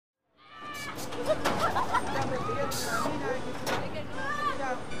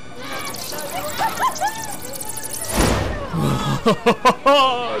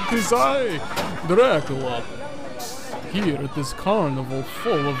Tis I, Dracula, here at this carnival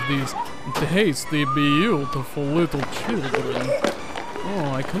full of these tasty, beautiful little children.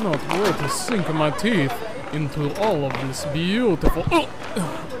 Oh, I cannot wait to sink my teeth into all of this beautiful... Oh,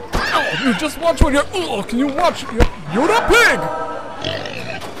 you just watch when you're... Oh, can you watch? You're a pig!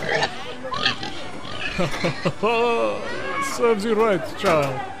 Serves you right,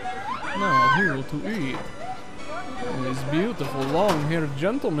 child. Now, here to eat. These beautiful long-haired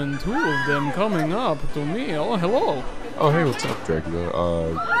gentlemen, two of them coming up to me. Oh, hello. Oh, hey, what's up, Dracula?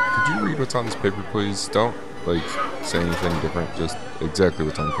 Could you read what's on this paper, please? Don't, say anything different, just exactly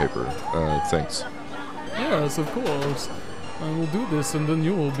what's on the paper. Thanks. Yes, of course. I will do this and then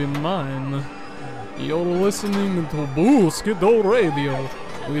you will be mine. You're listening to Biscuit-Dough Radio.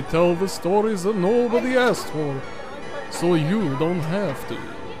 We tell the stories that nobody asked for, so you don't have to.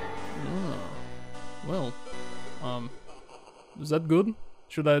 Well, is that good?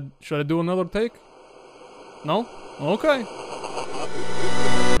 Should I do another take? No? Okay.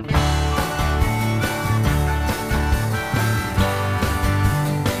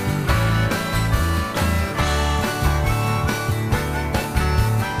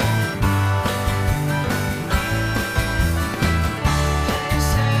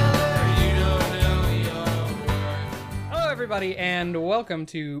 Everybody, and welcome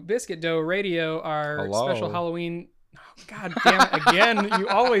to Biscuit-Dough Radio, our Hello. Special Halloween... Oh, God damn it, again, you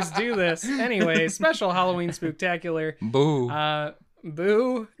always do this. Anyway, special Halloween spooktacular. Boo.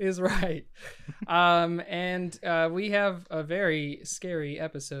 Boo is right. And we have a very scary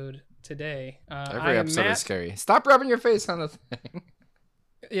episode today. Every episode is scary. Stop rubbing your face on the thing.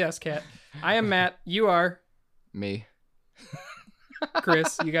 Yes, Kat. I am Matt. You are... Me.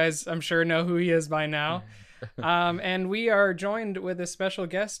 Chris. You guys, I'm sure, know who he is by now. And we are joined with a special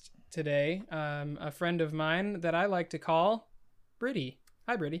guest today, a friend of mine that I like to call Britty.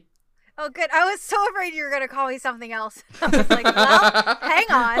 Hi, Britty. Oh, good. I was so afraid you were going to call me something else. I was like, well, hang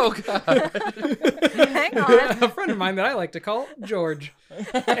on. Oh, God. Hang on. A friend of mine that I like to call George.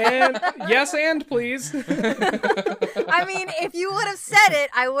 And yes, and please. I mean, if you would have said it,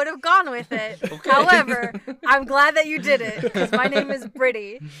 I would have gone with it. Okay. However, I'm glad that you did it, because my name is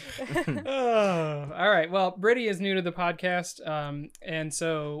Britty. All right. Well, Britty is new to the podcast, and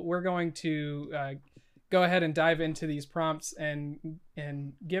so we're going to go ahead and dive into these prompts and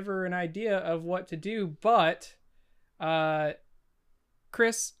give her an idea of what to do. But,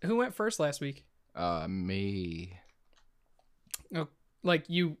 Chris, who went first last week? Me. Oh, like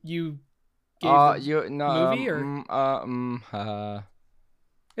you gave movie or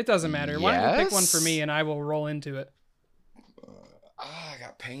it doesn't matter. Why don't you pick one for me and I will roll into it. I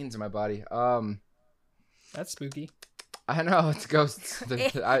got pains in my body. That's spooky. I know it's ghosts.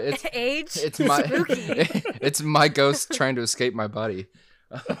 It's Age? It's my Spooky. It's my ghost trying to escape my body.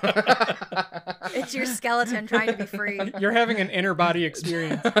 It's your skeleton trying to be free. You're having an inner body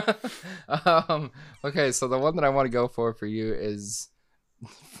experience. Okay, so the one that I want to go for you is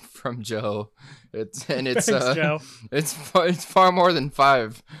from Joe. It's Thanks, Joe. It's far more than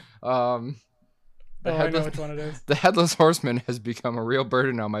 5. I know which one it is. The Headless Horseman has become a real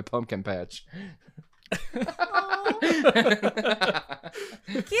burden on my pumpkin patch. Give him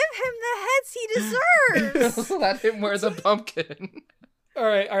the heads he deserves. Let him wear the pumpkin. All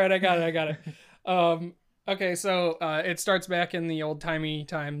right, I got it. Okay, so it starts back in the old-timey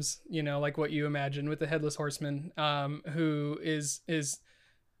times, like what you imagine, with the Headless Horseman, who is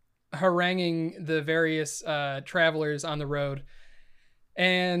haranguing the various travelers on the road.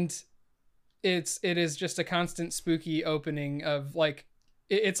 And it is just a constant spooky opening of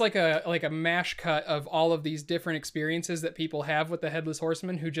it's like a mash cut of all of these different experiences that people have with the Headless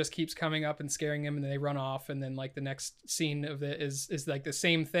Horseman, who just keeps coming up and scaring them, and then they run off, and then the next scene of it is like the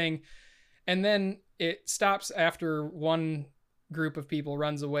same thing, and then it stops after one group of people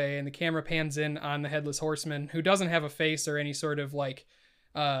runs away, and the camera pans in on the Headless Horseman, who doesn't have a face or any sort of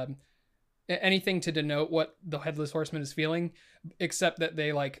anything to denote what the Headless Horseman is feeling, except that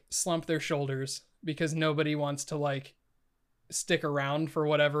they slump their shoulders because nobody wants to stick around for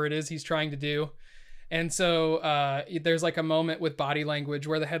whatever it is he's trying to do. And so there's a moment with body language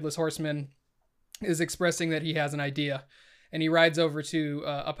where the Headless Horseman is expressing that he has an idea, and he rides over to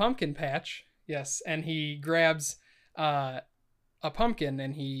a pumpkin patch. Yes. And he grabs a pumpkin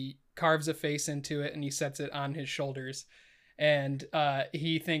and he carves a face into it, and he sets it on his shoulders, and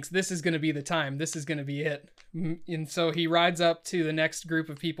he thinks this is going to be the time. This is going to be it. And so he rides up to the next group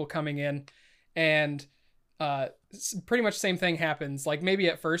of people coming in, and pretty much the same thing happens. Maybe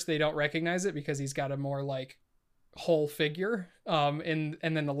at first they don't recognize it because he's got a more whole figure. And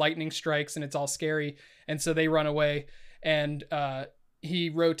then the lightning strikes and it's all scary. And so they run away, and he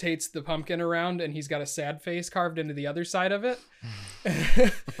rotates the pumpkin around, and he's got a sad face carved into the other side of it.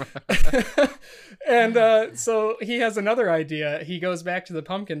 And so he has another idea. He goes back to the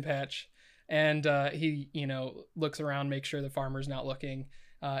pumpkin patch, and he, looks around, makes sure the farmer's not looking.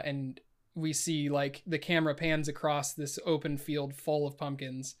 And we see like the camera pans across this open field full of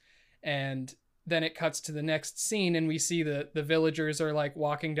pumpkins, and then it cuts to the next scene, and we see the villagers are like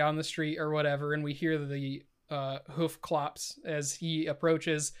walking down the street or whatever, and we hear the hoof clops as he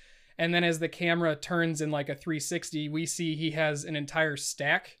approaches. And then as the camera turns in like a 360, we see he has an entire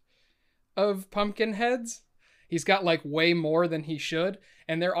stack of pumpkin heads. He's got like way more than he should,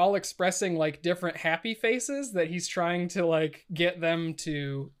 and they're all expressing like different happy faces that he's trying to like get them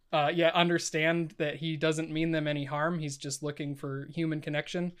to understand that he doesn't mean them any harm. He's just looking for human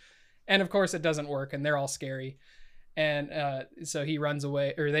connection. And of course it doesn't work, and they're all scary. And so he runs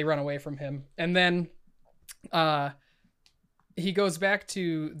away, or they run away from him. And then he goes back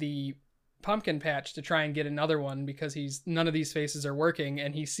to the pumpkin patch to try and get another one, because none of these faces are working.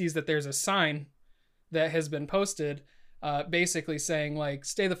 And he sees that there's a sign that has been posted basically saying like,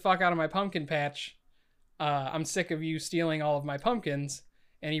 stay the fuck out of my pumpkin patch. I'm sick of you stealing all of my pumpkins.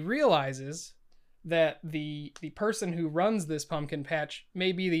 And he realizes that the person who runs this pumpkin patch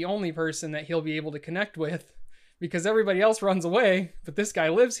may be the only person that he'll be able to connect with, because everybody else runs away, but this guy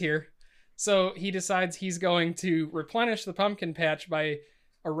lives here. So he decides he's going to replenish the pumpkin patch by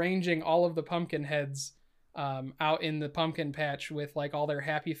arranging all of the pumpkin heads out in the pumpkin patch with like all their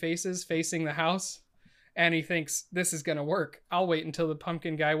happy faces facing the house. And he thinks, this is going to work. I'll wait until the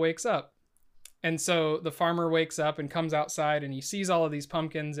pumpkin guy wakes up. And so the farmer wakes up and comes outside, and he sees all of these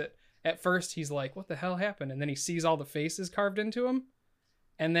pumpkins. At first he's like, what the hell happened? And then he sees all the faces carved into him.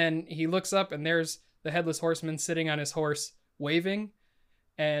 And then he looks up, and there's the Headless Horseman sitting on his horse waving.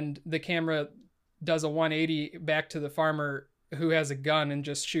 And the camera does a 180 back to the farmer, who has a gun and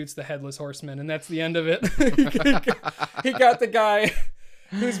just shoots the Headless Horseman. And that's the end of it. He got the guy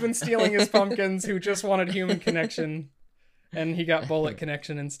who's been stealing his pumpkins, who just wanted human connection, and he got bullet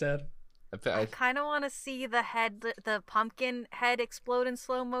connection instead. I kind of want to see the pumpkin head explode in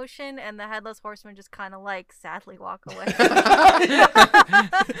slow motion, and the Headless Horseman just kind of like sadly walk away.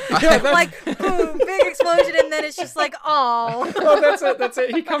 Like boom, big explosion, and then it's just like, oh. That's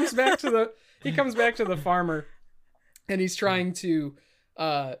it. He comes back to the farmer, and he's trying to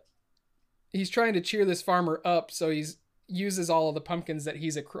cheer this farmer up. So he's uses all of the pumpkins that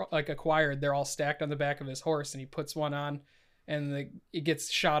he's acquired. They're all stacked on the back of his horse, and he puts one on, and it gets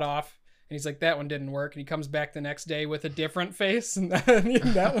shot off. And he's like, that one didn't work. And he comes back the next day with a different face, and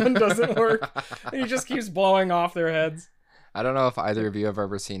that one doesn't work. And he just keeps blowing off their heads. I don't know if either of you have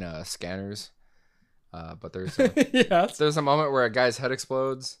ever seen Scanners, but there's yes. There's a moment where a guy's head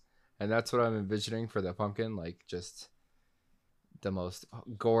explodes, and that's what I'm envisioning for the pumpkin, like just the most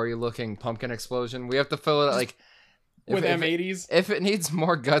gory looking pumpkin explosion. We have to fill it like with M80s. If it needs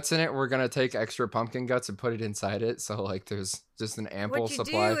more guts in it, we're gonna take extra pumpkin guts and put it inside it. So like there's just an ample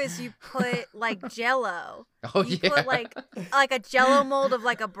supply. What you do is you put like Jello. Oh you yeah. put like a Jello mold of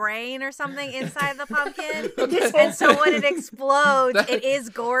like a brain or something inside the pumpkin, and so when it explodes, it is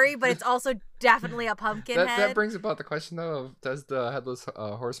gory, but it's also definitely a pumpkin head. That brings about the question though: of does the Headless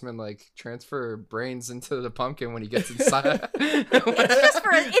Horseman like transfer brains into the pumpkin when he gets inside?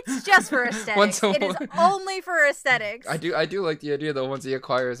 It's just for aesthetics. It is only for aesthetics. I do like the idea though. Once he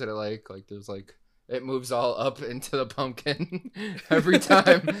acquires it, like there's like it moves all up into the pumpkin every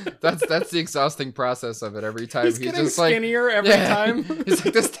time. That's the exhausting process of it. Every time he's getting just skinnier every time. He's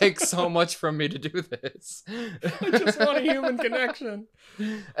like, this takes so much from me to do this. I just want a human connection.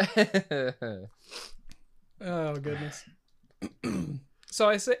 Oh goodness. So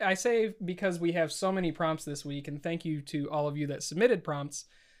I say because we have so many prompts this week, and thank you to all of you that submitted prompts.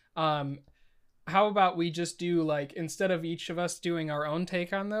 How about we just do like, instead of each of us doing our own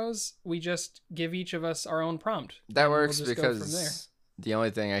take on those, we just give each of us our own prompt. That works, because the only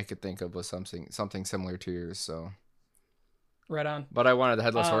thing I could think of was something similar to yours. So right on. But I wanted the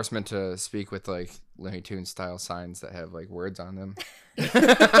Headless Horseman to speak with like Looney Tunes style signs that have like words on them.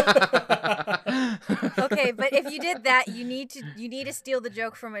 Okay, but if you did that, you need to steal the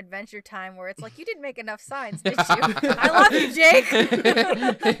joke from Adventure Time, where it's like, you didn't make enough signs, did you? I love you, Jake.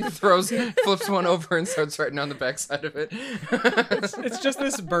 He flips one over and starts writing on the backside of it. It's just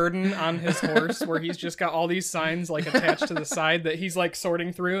this burden on his horse where he's just got all these signs like attached to the side that he's like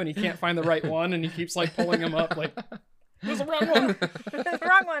sorting through, and he can't find the right one, and he keeps like pulling them up like, there's the wrong one.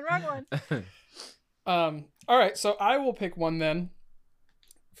 Wrong one. All right, so I will pick one then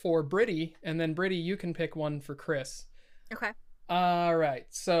for Brittany, and then Brittany, you can pick one for Chris. Okay. All right.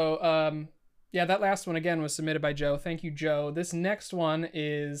 So, yeah, that last one again was submitted by Joe. Thank you, Joe. This next one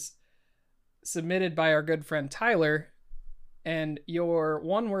is submitted by our good friend Tyler, and your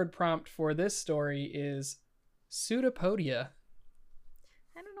one-word prompt for this story is pseudopodia.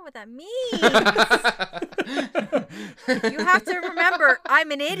 I don't know what that means. You have to remember,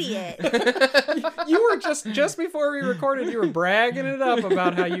 I'm an idiot. You were just before we recorded, you were bragging it up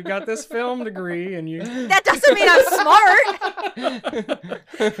about how you got this film degree, and you. That doesn't mean I'm smart.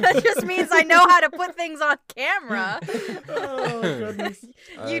 That just means I know how to put things on camera. Oh goodness.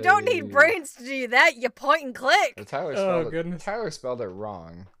 You don't need brains to do that. You point and click. Tyler Oh, spelled goodness. Tyler spelled it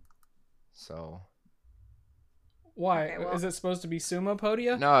wrong. So Why? Okay, well- Is it supposed to be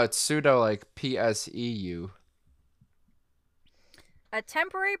sumopodia? no, it's pseudo like PSEU. A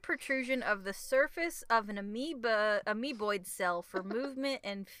temporary protrusion of the surface of an amoeboid cell for movement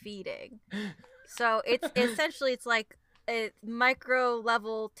and feeding. So it's essentially like micro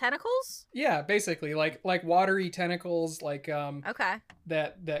level tentacles. Yeah, basically like watery tentacles, like Okay.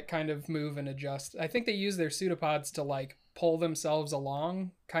 that kind of move and adjust. I think they use their pseudopods to like pull themselves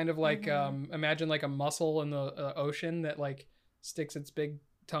along, kind of like imagine like a mussel in the ocean that like sticks its big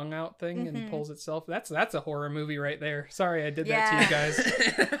tongue out thing and pulls itself. That's a horror movie right there. Sorry I did that to you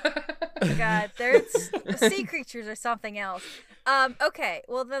guys. God, there's sea creatures or something else. Okay,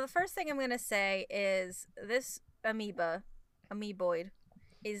 well the first thing I'm gonna say is this amoeboid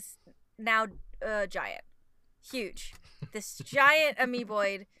is now giant, huge. This giant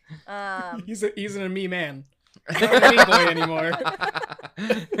amoeboid. He's an me man. Not an boy anymore.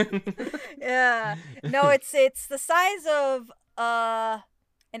 Yeah, no, it's the size of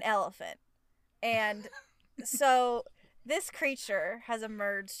an elephant, and so this creature has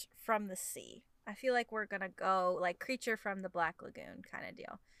emerged from the sea. I feel like we're gonna go like Creature from the Black Lagoon kind of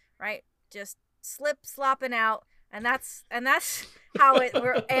deal, right? Just slopping out, and that's how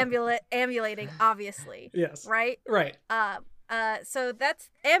we're ambulating, obviously. Yes. Right. Right. So that's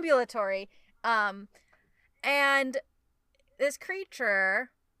ambulatory. And this creature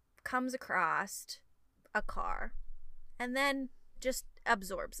comes across a car and then just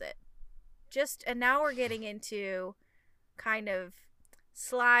absorbs it. And now we're getting into kind of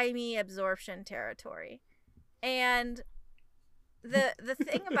slimy absorption territory. And the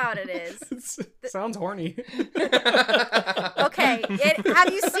thing about it is sounds horny. okay,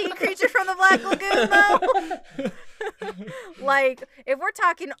 have you seen Creature from the Black Lagoon though? Like, if we're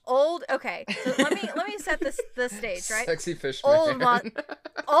talking old, okay, so let me set the stage, right? Sexy fish Old man.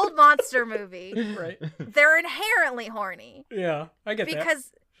 old monster movie. Right. They're inherently horny Yeah, I get that.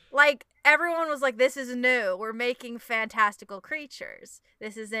 because like everyone was like, this is new, we're making fantastical creatures,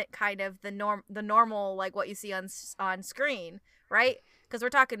 this isn't kind of the normal like what you see on screen, right? Because we're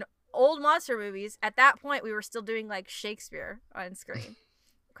talking old monster movies. At that point we were still doing like Shakespeare on screen.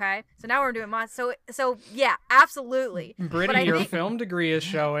 Okay, so now we're doing monster. So yeah, absolutely. Brittany, your think- film degree is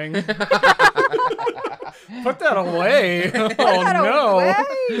showing. Put that away. Oh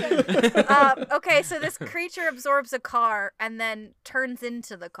no. Okay, so this creature absorbs a car and then turns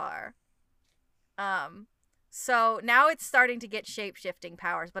into the car. So now it's starting to get shape-shifting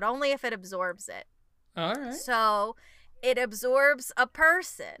powers, but only if it absorbs it. All right. So it absorbs a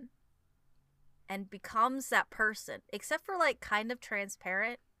person and becomes that person, except for like kind of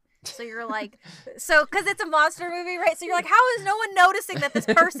transparent. So you're like, because it's a monster movie, right? So you're like, how is no one noticing that this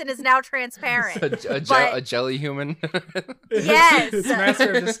person is now transparent? A jelly human. Yes. It's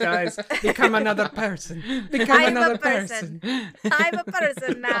Master of Disguise. Become another person. Become I'm another a person. person. I'm a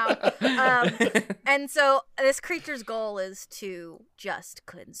person now. And so this creature's goal is to just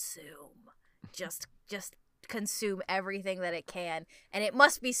consume. Just consume everything that it can. And it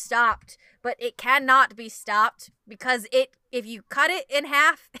must be stopped. But it cannot be stopped because if you cut it in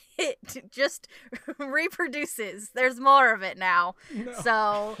half, it just reproduces. There's more of it now. No.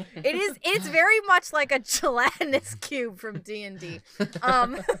 So it's very much like a gelatinous cube from D&D.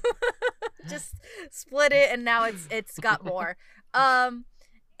 Just split it and now it's got more. And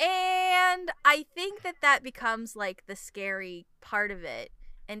I think that becomes like the scary part of it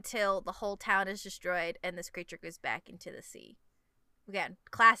until the whole town is destroyed and this creature goes back into the sea. Again,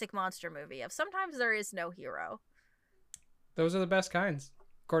 classic monster movie of sometimes there is no hero. Those are the best kinds,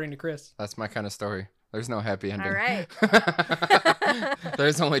 according to Chris. That's my kind of story. There's no happy ending. All right.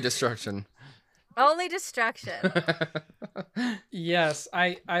 There's only destruction. Only destruction. Yes,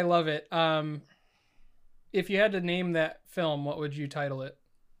 I love it. If you had to name that film, what would you title it?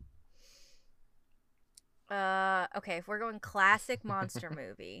 Okay, if we're going classic monster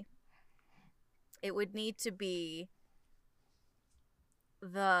movie, it would need to be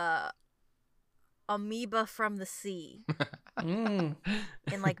the amoeba from the sea Mm,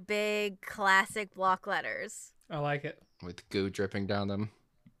 in like big classic block letters. I like it. With goo dripping down them.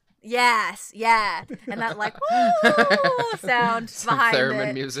 Yes, yeah, and that like woo sound Some behind theremin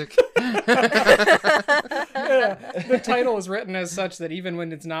it. music. Yeah, the title is written as such that even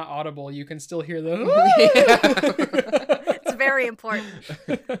when it's not audible, you can still hear the. It's very important.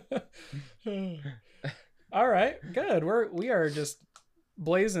 All right, good. We are just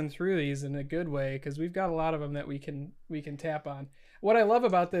blazing through these in a good way because we've got a lot of them that we can tap on. What I love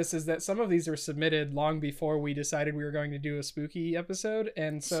about this is that some of these are submitted long before we decided we were going to do a spooky episode,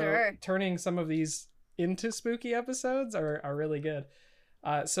 and so Sure. turning some of these into spooky episodes are really good.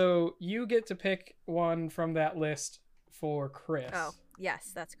 So you get to pick one from that list for Chris. Oh,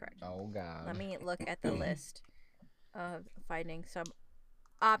 yes, that's correct. Oh god. Let me look at the list of finding some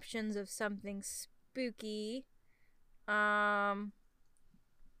options of something spooky.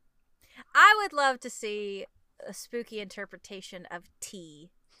 I would love to see a spooky interpretation of tea.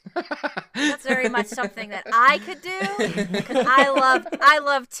 That's very much something that I could do because I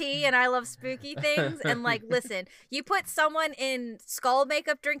love tea and I love spooky things. And like, listen, you put someone in skull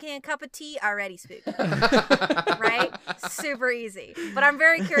makeup drinking a cup of tea, already spooky, right? Super easy. But I'm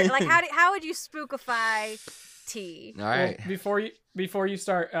very curious. Like, how would you spookify tea? All right. Well, before you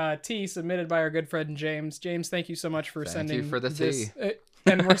start, tea submitted by our good friend James. James, thank you so much for Thank sending you for the this, tea.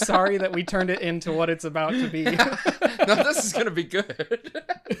 and we're sorry that we turned it into what it's about to be. No, this is gonna be good.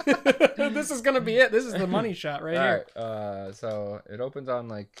 This is gonna be it. This is the money shot right here. All right. So it opens on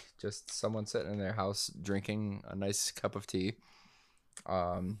like just someone sitting in their house drinking a nice cup of tea.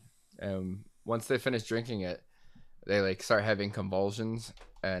 And once they finish drinking it, they like start having convulsions,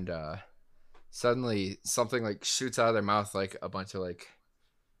 and suddenly something like shoots out of their mouth, like a bunch of like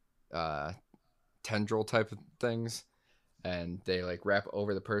tendril type of things, and they like wrap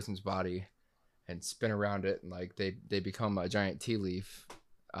over the person's body and spin around it, and like they become a giant tea leaf.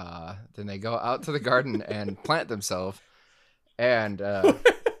 Then they go out to the garden and plant themselves, and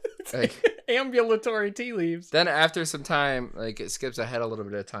like Ambulatory tea leaves. then after some time, like it skips ahead a little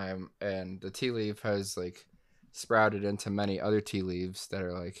bit of time, and the tea leaf has like sprouted into many other tea leaves that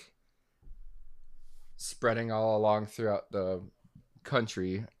are like spreading all along throughout the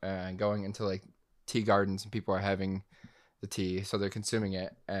country and going into like tea gardens, and people are having the tea, so they're consuming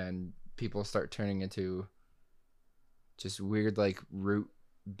it, and people start turning into just weird like root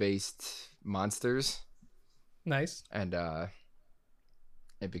based monsters, Nice. and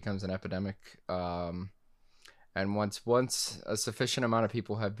it becomes an epidemic. And once a sufficient amount of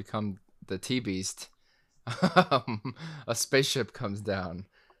people have become the tea beast, a spaceship comes down.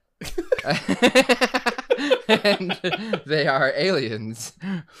 And they are aliens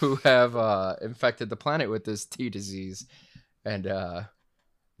who have infected the planet with this tea disease, and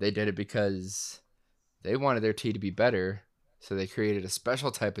they did it because they wanted their tea to be better, so they created a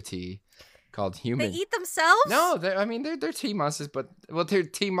special type of tea called They human. eat themselves? No, they're tea monsters, but they're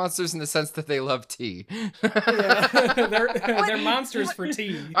tea monsters in the sense that they love tea. Yeah. they're monsters for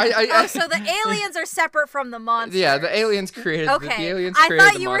tea. Oh, so the aliens are separate from the monsters. Yeah, the aliens created. Okay, The aliens I created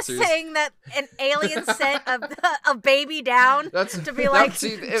thought the you monsters. were saying that an alien sent a baby down to be like,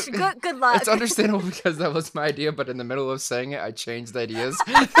 see, good luck. It's understandable because that was my idea, but in the middle of saying it, I changed ideas.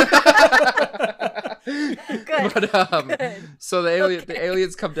 Good. But Good. so the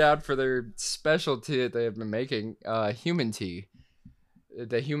aliens come down for their specialty that they have been making, human tea.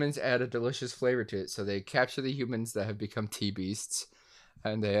 The humans add a delicious flavor to it, so they capture the humans that have become tea beasts,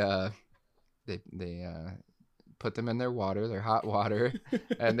 and they put them in their water, their hot water,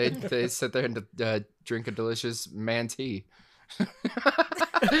 and they sit there and drink a delicious man tea.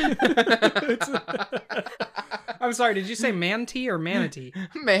 I'm sorry, did you say manatee or manatee?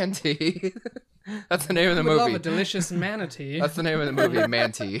 Man tea. That's the name of the I would love movie. a delicious manatee. That's the name of the movie,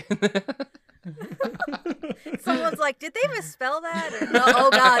 Man Tea. Someone's like, did they misspell that? Or, no, oh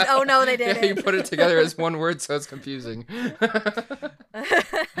God, oh no, they Yeah, you didn't. put it together as one word, so it's confusing.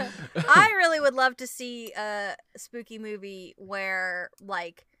 I really would love to see a spooky movie where,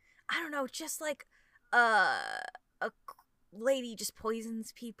 like, I don't know, just like a lady just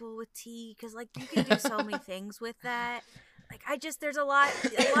poisons people with tea, because like you can do so many things with that. Like, there's a lot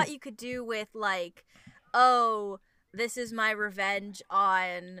you could do with, like, oh, this is my revenge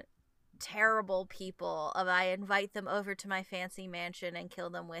on terrible people. I invite them over to my fancy mansion and kill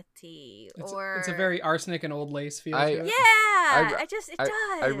them with tea. It's a very arsenic and old lace feel. I- to it. Yeah, it does.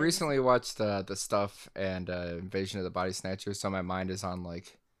 I recently watched The Stuff and Invasion of the Body Snatchers, so my mind is on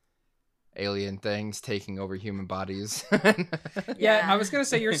like alien things taking over human bodies. Yeah, I was gonna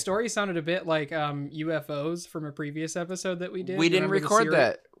say your story sounded a bit like UFOs from a previous episode that we did. We didn't Remember the record series?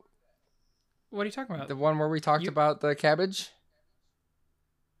 that. What are you talking about? The one where we talked about the cabbage?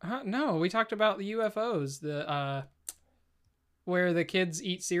 No, we talked about the UFOs. The where the kids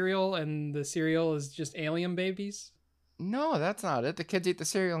eat cereal and the cereal is just alien babies. No, that's not it. The kids eat the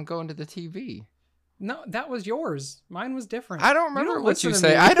cereal and go into the TV. No, that was yours. Mine was different. I don't remember what you listen to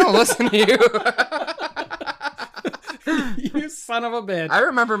say. me. I don't listen to you. You son of a bitch. I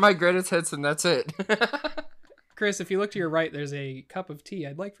remember my greatest hits, and that's it. Chris, if you look to your right, there's a cup of tea.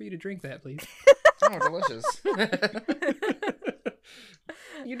 I'd like for you to drink that, please. Oh, delicious.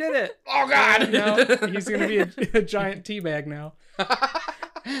 You did it. Oh, God. No, he's going to be a giant tea bag now.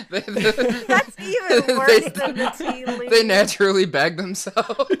 That's even worse than the tea leaf. They naturally bag themselves.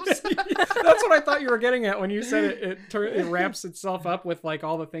 That's what I thought you were getting at when you said it wraps itself up with like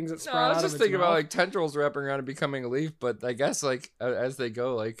all the things that No, sprout I was out just of its thinking about mouth. like tendrils wrapping around and becoming a leaf, but I guess like as they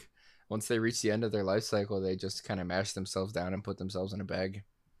go, like once they reach the end of their life cycle, they just kind of mash themselves down and put themselves in a bag.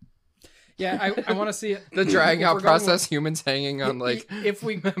 Yeah, I want to see it. The drying If out we're going process, humans hanging on like if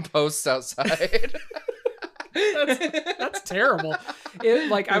we posts outside. that's terrible.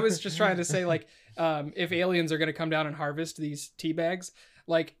 I was just trying to say like if aliens are going to come down and harvest these tea bags,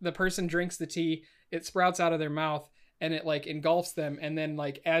 like the person drinks the tea, it sprouts out of their mouth and it like engulfs them, and then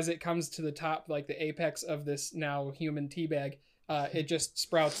like as it comes to the top, like the apex of this now human tea bag, it just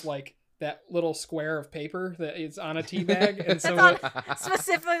sprouts like that little square of paper that is on a tea bag, and so That's on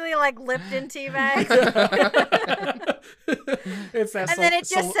specifically like Lipton tea bags. it's that And then it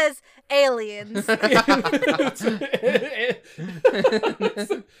just says aliens.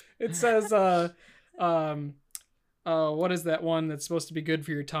 It says what is that one that's supposed to be good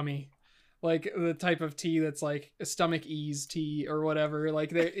for your tummy, like the type of tea that's like a stomach ease tea or whatever,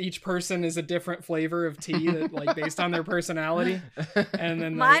 like each person is a different flavor of tea that like based on their personality, and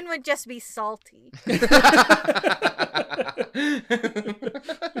then Mine would just be salty.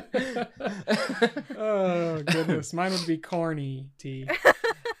 Oh goodness, mine would be corny tea.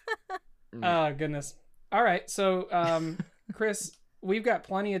 Oh goodness. All right, so Chris, we've got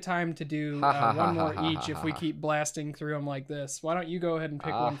plenty of time to do one more each if we keep blasting through them like this. Why don't you go ahead and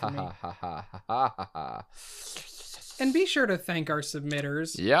pick one for me? And be sure to thank our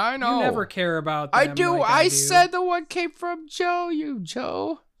submitters. Yeah, I know. You never care about them. I do. like I do. said the one came from Joe. You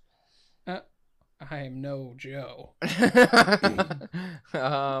Joe. I am no Joe.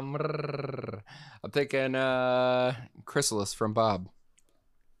 I'm thinking Chrysalis from Bob.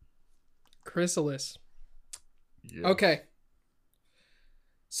 Chrysalis. Yeah. Okay.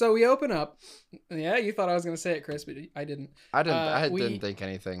 So we open up. Yeah, you thought I was going to say it, Chris, but I didn't. I we- didn't think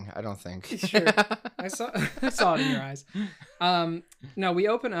anything. I don't think. Sure. I saw it in your eyes. No, we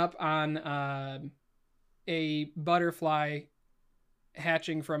open up on a butterfly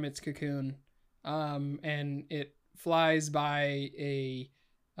hatching from its cocoon, and it flies by a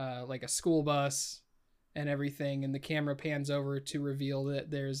like a school bus and everything, and the camera pans over to reveal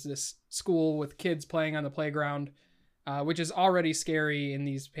that there's this school with kids playing on the playground, which is already scary in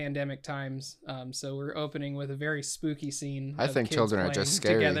these pandemic times. So we're opening with a very spooky scene. I of think kids children are playing just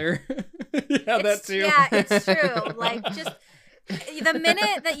scary. together. Yeah, that too. Yeah, it's true. Like, just the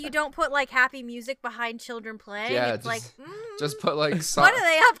minute that you don't put like happy music behind children playing, Yeah, it's like, Just put like what are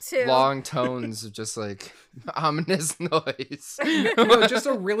they up to? long tones of just like ominous noise. No, just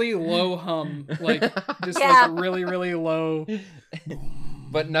a really low hum, like just Yeah. like a really really low.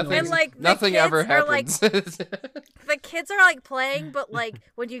 But nothing. And, like, the nothing ever kids are, like- happens. The kids are like playing, but like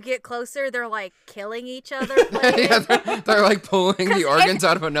when you get closer, they're like killing each other playing. Yeah, they're like pulling 'Cause the organs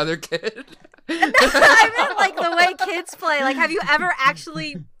out of another kid. I meant like the way kids play. Like, have you ever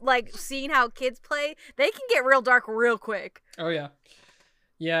actually like seen how kids play? They can get real dark real quick. Oh yeah,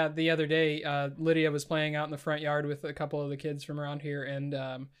 yeah. The other day, Lydia was playing out in the front yard with a couple of the kids from around here,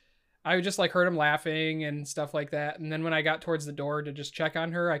 and I just like heard them laughing and stuff like that. And then when I got towards the door to just check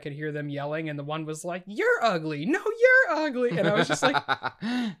on her, I could hear them yelling, and the one was like, "You're ugly! No, you're ugly!" And I was just like,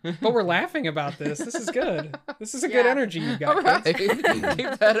 "But we're laughing about this. This is good. This is a good Yeah. energy you All got, right, kids."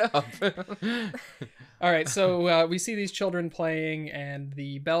 keep that up. All right, so we see these children playing, and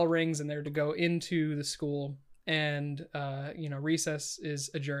the bell rings, and they're to go into the school, and recess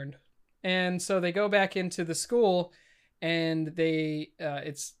is adjourned, and so they go back into the school, and they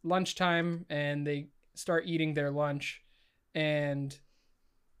it's lunchtime, and they start eating their lunch, and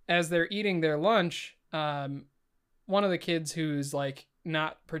as they're eating their lunch, one of the kids who's like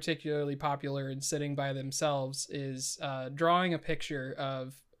not particularly popular and sitting by themselves is drawing a picture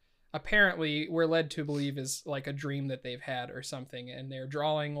of apparently we're led to believe is like a dream that they've had or something, and they're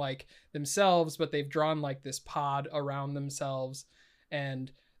drawing like themselves, but they've drawn like this pod around themselves,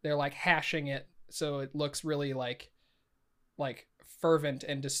 and they're like hashing it so it looks really like fervent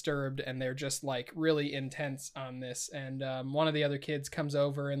and disturbed, and they're just like really intense on this. And one of the other kids comes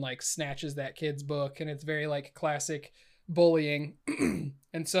over and like snatches that kid's book, and it's very like classic bullying.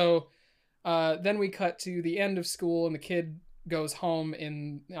 And so then we cut to the end of school, and the kid goes home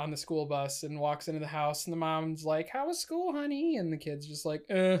on the school bus and walks into the house, and the mom's like, "How was school, honey?" And the kid's just like,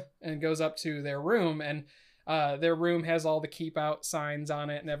 and goes up to their room, and their room has all the keep out signs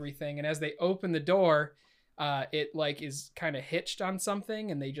on it and everything. And as they open the door, it like is kind of hitched on something,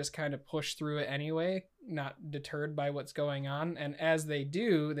 and they just kind of push through it anyway, not deterred by what's going on. And as they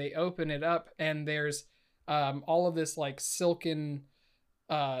do, they open it up, and there's all of this like silken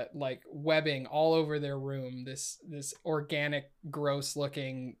like webbing all over their room, this organic gross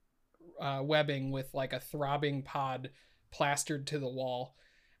looking webbing with like a throbbing pod plastered to the wall.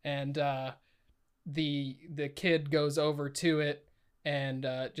 And the kid goes over to it and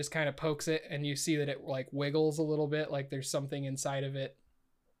just kind of pokes it, and you see that it like wiggles a little bit, like there's something inside of it.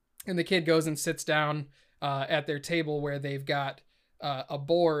 And the kid goes and sits down at their table, where they've got a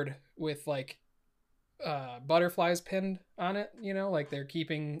board with like butterflies pinned on it, you know, like they're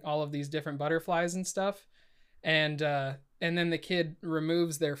keeping all of these different butterflies and stuff. And then the kid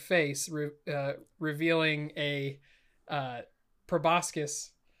removes their face, revealing a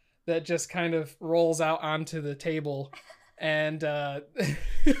proboscis that just kind of rolls out onto the table. And and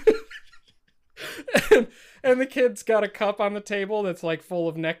the kid's got a cup on the table that's like full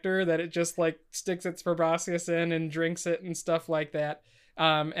of nectar that it just like sticks its proboscis in and drinks it and stuff like that.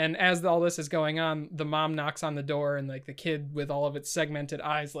 And as all this is going on, the mom knocks on the door, and like the kid with all of its segmented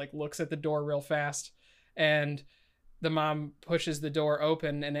eyes like looks at the door real fast, and the mom pushes the door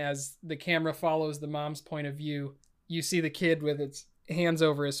open, and as the camera follows the mom's point of view, you see the kid with its hands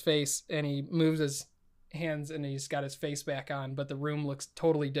over his face, and he moves his hands and he's got his face back on, but the room looks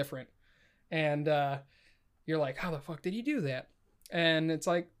totally different. And you're like, how the fuck did he do that? And it's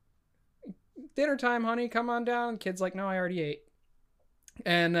like, dinner time, honey, come on down. Kid's like, no, I already ate.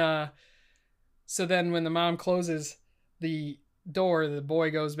 And so then when the mom closes the door, the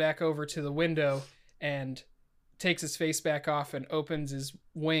boy goes back over to the window and takes his face back off and opens his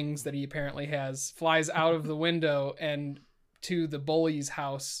wings that he apparently has, flies out of the window and to the bully's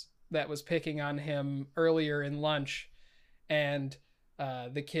house that was picking on him earlier in lunch. And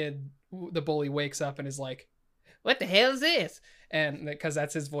the bully wakes up and is like, what the hell is this? And because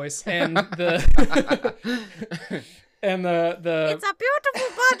that's his voice. And and the It's a beautiful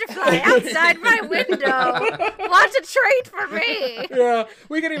butterfly outside my window. Want a treat for me? Yeah,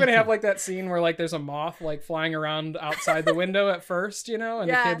 we could even have like that scene where like there's a moth like flying around outside the window at first, you know, and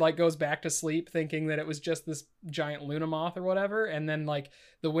the kid like goes back to sleep thinking that it was just this giant Luna moth or whatever, and then like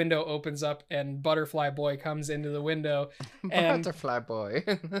the window opens up and Butterfly Boy comes into the window. And Butterfly Boy.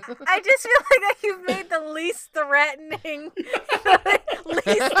 I just feel like that you've made the least threatening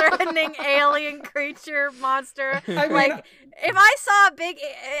alien creature monster. Like, if I saw a big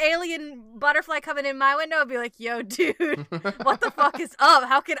alien butterfly coming in my window, I'd be like, yo, dude, what the fuck is up?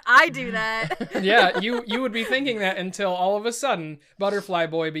 How can I do that? Yeah, you would be thinking that until all of a sudden Butterfly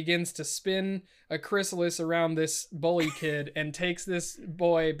Boy begins to spin a chrysalis around this bully kid and takes this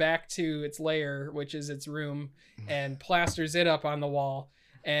boy back to its lair, which is its room, and plasters it up on the wall.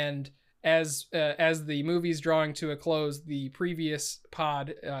 And as the movie's drawing to a close, the previous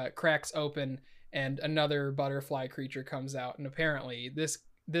pod cracks open and another butterfly creature comes out. And apparently this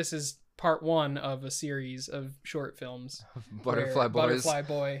is part one of a series of short films. Butterfly Boys.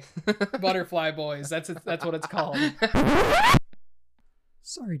 Butterfly Boys. That's what it's called.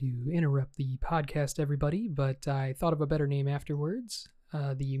 Sorry to interrupt the podcast, everybody, but I thought of a better name afterwards.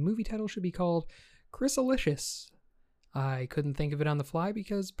 The movie title should be called Chrysalicious. I couldn't think of it on the fly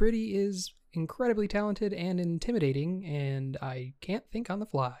because Brittany is incredibly talented and intimidating, and I can't think on the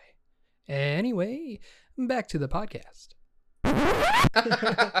fly. Anyway, back to the podcast.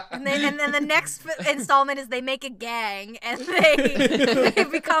 And then the next installment is they make a gang and they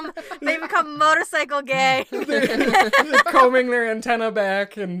become motorcycle gang. They're combing their antenna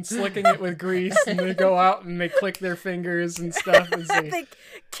back and slicking it with grease, and they go out and they click their fingers and stuff. They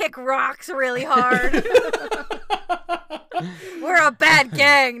kick rocks really hard. We're a bad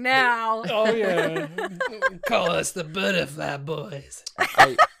gang now. Oh yeah, call us the Butterfly Boys.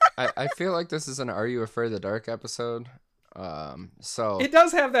 I feel like this is an Are You Afraid of the Dark episode. So it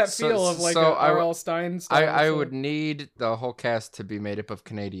does have that feel of like a R.L. Stein style. I would need the whole cast to be made up of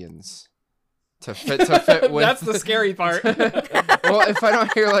Canadians. to fit with. That's the scary part. Well, if I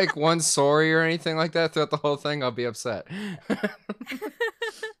don't hear like one sorry or anything like that throughout the whole thing, I'll be upset.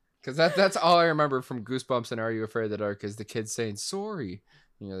 Because that's all I remember from Goosebumps and Are You Afraid of the Dark is the kids saying sorry.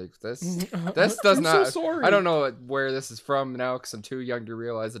 And you're like, this does I'm not. so sorry. I don't know where this is from now because I'm too young to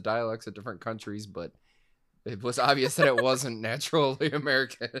realize the dialects of different countries, but it was obvious that it wasn't naturally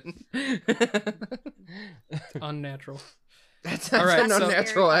American. Unnatural. That's All right, an so-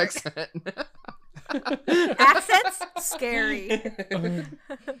 unnatural accent. Accents scary.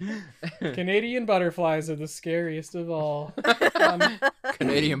 Canadian butterflies are the scariest of all.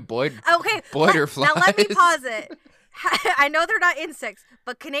 Canadian Okay, Boilerflies. now let me pause it. I know they're not insects,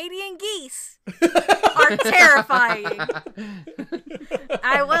 but Canadian geese are terrifying.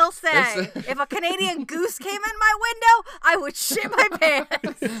 I will say, if a Canadian goose came in my window, I would shit my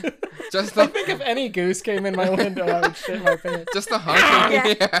pants. Just I the think if any goose came in my window, I would shit my pants. just the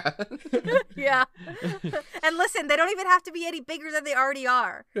honking. Yeah. And listen, they don't even have to be any bigger than they already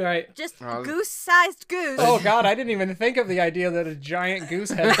are. Right. Just Oh. goose-sized goose. Oh God, I didn't even think of the idea that a giant goose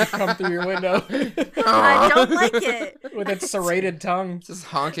head could come through your window I don't like it. with its serrated tongue. Just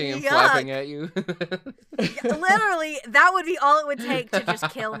honking and Yuck. flapping at you. Literally, that would be all it would take to just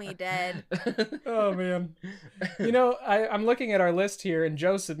kill me dead. Oh man. You know, I'm looking at our list here, and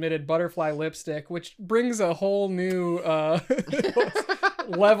Joe submitted butterfly lipstick, which brings a whole new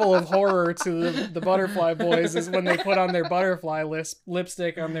level of horror to the butterfly boys. Is when they put on their butterfly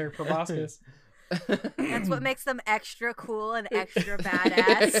lipstick on their proboscis. That's what makes them extra cool and extra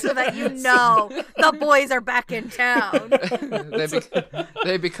badass, so that you know the boys are back in town.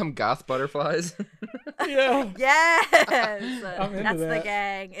 They become goth butterflies. Yeah. Yes, I'm into that's the that.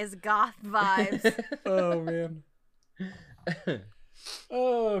 gang. Is goth vibes. Oh man.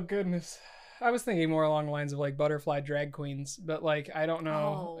 Oh goodness. I was thinking more along the lines of like butterfly drag queens, but like I don't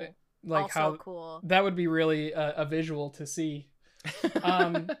know, Oh, like also how cool. that would be really a visual to see.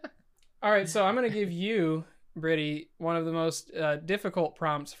 All right, so I'm gonna give you, Brittany, one of the most difficult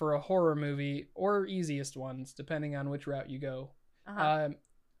prompts for a horror movie, or easiest ones, depending on which route you go. Uh-huh.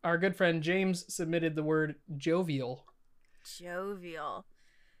 Our good friend James submitted the word jovial. Jovial.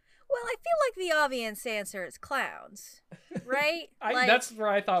 Well, I feel like the obvious answer is clowns, right? That's where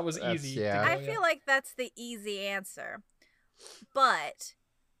I thought was That's- easy. yeah. I feel like that's the easy answer. But,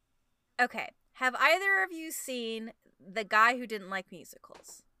 okay, have either of you seen The Guy Who Didn't Like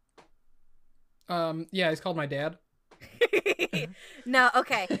Musicals? Yeah, he's called my dad. No,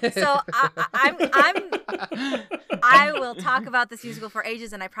 okay. So I will talk about this musical for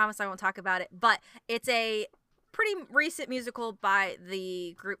ages, and I promise I won't talk about it. But it's a pretty recent musical by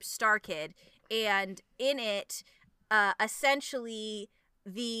the group Star Kid, and in it, essentially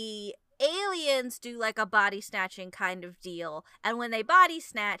the aliens do like a body snatching kind of deal, and when they body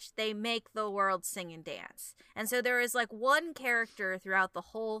snatch, they make the world sing and dance. And so there is like one character throughout the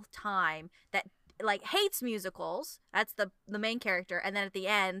whole time that like hates musicals. That's the main character, and then at the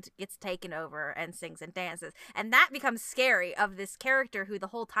end gets taken over and sings and dances, and that becomes scary of this character who the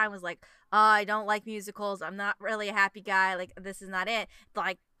whole time was like, oh, I don't like musicals, I'm not really a happy guy, like this is not it,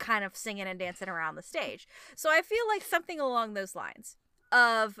 like kind of singing and dancing around the stage. So I feel like something along those lines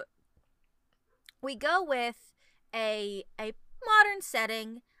of we go with a modern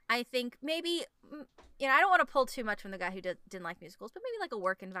setting. I think maybe, you know, I don't want to pull too much from The Guy Who Didn't Like Musicals, but maybe like a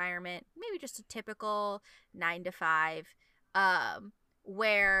work environment, maybe just a typical 9 to 5,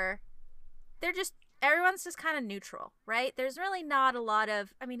 where everyone's just kind of neutral, right? There's really not a lot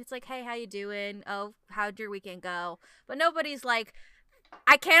of, I mean, it's like, hey, how you doing? Oh, how'd your weekend go? But nobody's like,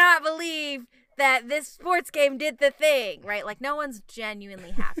 I cannot believe that this sports game did the thing, right? Like, no one's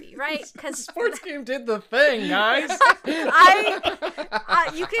genuinely happy, right? Because Sports game did the thing, guys.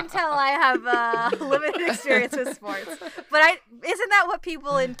 you can tell I have limited experience with sports, but isn't that what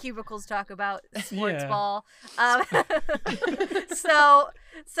people in cubicles talk about? Sports Yeah. ball.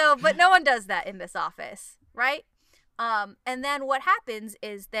 But no one does that in this office, right? And then what happens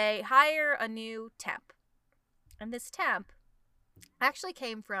is they hire a new temp, and this temp actually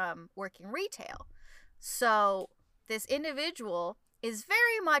came from working retail. So this individual is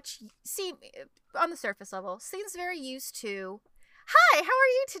very much, on the surface level, seems very used to, hi, how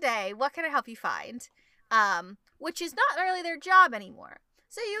are you today? What can I help you find? Which is not really their job anymore.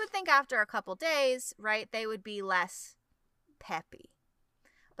 So you would think after a couple days, right, they would be less peppy.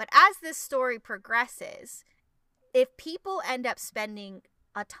 But as this story progresses, if people end up spending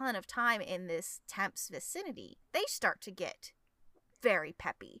a ton of time in this temp's vicinity, they start to get very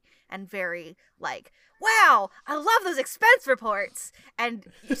peppy and very like, wow, I love those expense reports. And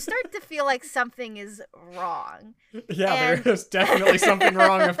you start to feel like something is wrong. Yeah, And- there's definitely something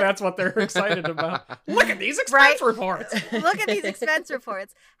wrong if that's what they're excited about. Look at these expense Right. reports. Look at these expense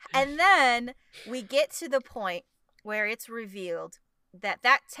reports. And then we get to the point where it's revealed that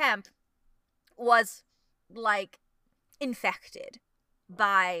that temp was like infected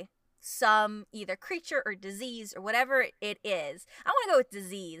by some either creature or disease or whatever it is. I want to go with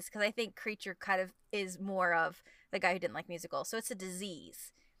disease because I think creature kind of is more of the guy who didn't like musicals. So it's a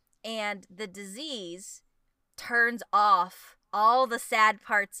disease. And the disease turns off all the sad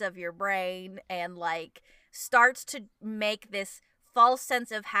parts of your brain and like starts to make this false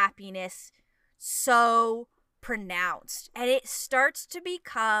sense of happiness so pronounced. And it starts to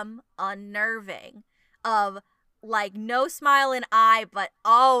become unnerving of like no smile in eye, but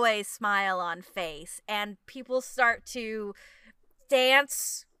always smile on face. And people start to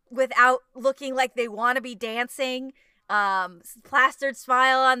dance without looking like they want to be dancing. Plastered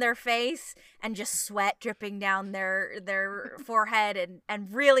smile on their face and just sweat dripping down their forehead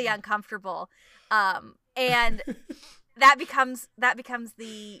and really uncomfortable. And that becomes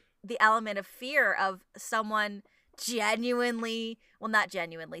the element of fear of someone genuinely, well, not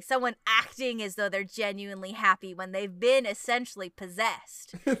genuinely, someone acting as though they're genuinely happy when they've been essentially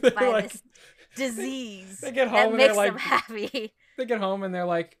possessed by Like, this disease they get home that and makes they're them like- happy. They get home and they're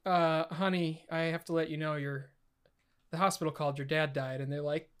like, honey, I have to let you know the hospital called, your dad died. And they're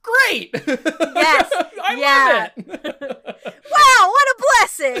like, great! Yes, I love it! Wow, what a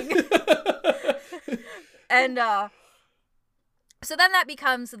blessing! And so then that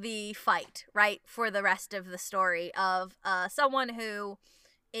becomes the fight, right, for the rest of the story of someone who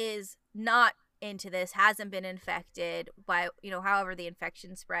is not into this, hasn't been infected by, however the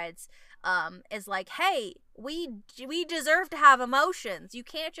infection spreads, is like, hey, we deserve to have emotions. You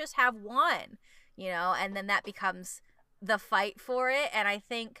can't just have one, and then that becomes the fight for it. And I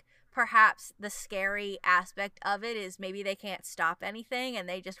think perhaps the scary aspect of it is maybe they can't stop anything and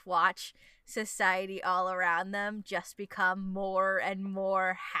they just watch society all around them just become more and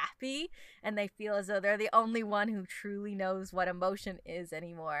more happy, and they feel as though they're the only one who truly knows what emotion is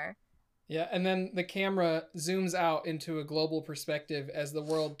anymore. Yeah, and then the camera zooms out into a global perspective as the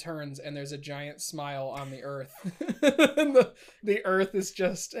world turns and there's a giant smile on the earth. And the earth is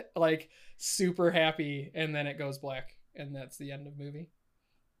just like super happy, and then it goes black and that's the end of movie.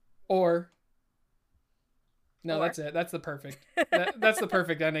 Or no, Or. that's it. That's the perfect. That's the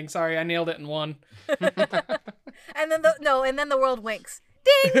perfect ending. Sorry, I nailed it in one. And then the world winks.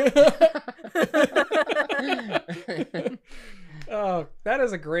 Oh, that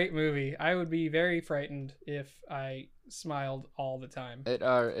is a great movie. I would be very frightened if I smiled all the time. It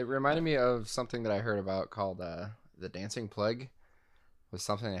reminded me of something that I heard about called the Dancing Plague. It was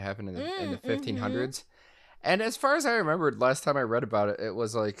something that happened in the 1500s. And as far as I remembered, last time I read about it, it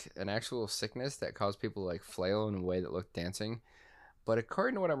was like an actual sickness that caused people to like flail in a way that looked dancing. But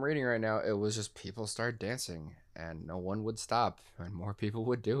according to what I'm reading right now, it was just people started dancing and no one would stop and more people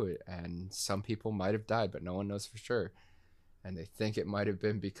would do it. And some people might have died, but no one knows for sure. And they think it might have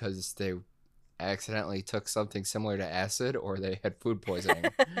been because they accidentally took something similar to acid or they had food poisoning.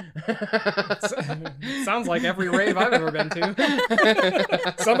 Sounds like every rave I've ever been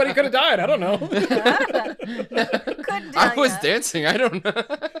to. Somebody could have died. I don't know. Couldn't tell I was ya. dancing. I don't know.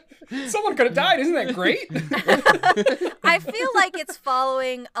 Someone could have died. Isn't that great? I feel like it's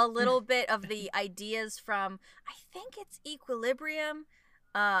following a little bit of the ideas from, I think it's Equilibrium.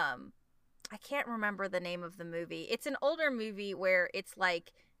 I can't remember the name of the movie. It's an older movie where it's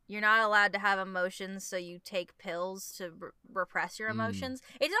like you're not allowed to have emotions, so you take pills to repress your emotions.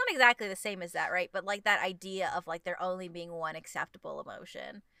 It's not exactly the same as that, right? But like that idea of like there only being one acceptable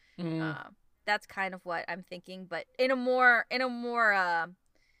emotion. That's kind of what I'm thinking, but in a more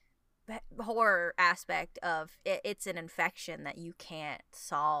horror aspect of it's an infection that you can't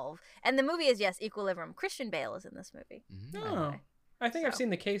solve. And the movie is, yes, Equilibrium. Christian Bale is in this movie. by the Oh, way. I think I've So. seen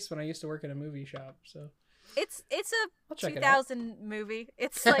The Case when I used to work at a movie shop. So It's I'll a check it out. 2000 movie.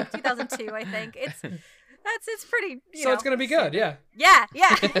 It's like 2002, I think. It's pretty. So it's gonna be good. Yeah. Yeah.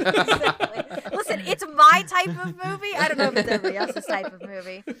 Exactly. Listen, it's my type of movie. I don't know if it's everybody else's type of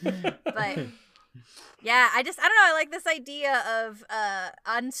movie, but yeah, I don't know. I like this idea of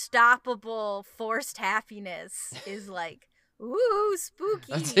unstoppable forced happiness is like, ooh,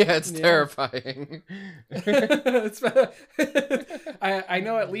 spooky. It's Yeah. terrifying. I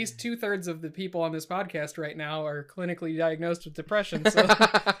know at least 2/3 of the people on this podcast right now are clinically diagnosed with depression, so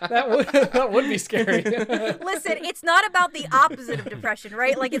that would be scary. Listen, it's not about the opposite of depression,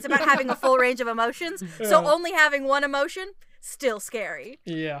 right? Like it's about having a full range of emotions. So only having one emotion, still scary.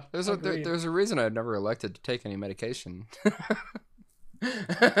 Yeah. There's agreed. a reason I've never elected to take any medication.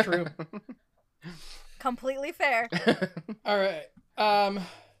 True. Completely fair. All right.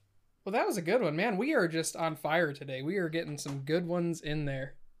 Well, that was a good one, man. We are just on fire today. We are getting some good ones in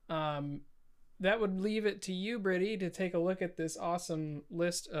there. That would leave it to you, Brittany, to take a look at this awesome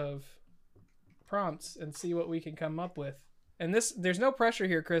list of prompts and see what we can come up with. And there's no pressure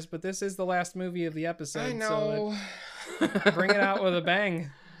here, Chris, but this is the last movie of the episode. I know. So bring it out with a bang.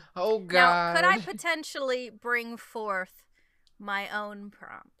 Oh Now, God. could I potentially bring forth my own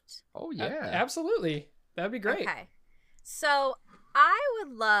prompt? Oh yeah. Absolutely. That'd be great. Okay. So I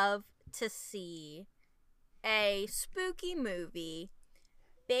would love to see a spooky movie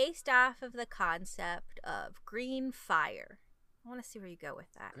based off of the concept of green fire. I want to see where you go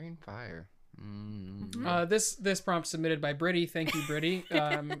with that. Green fire. This prompt submitted by Brittany. Thank you, Brittany,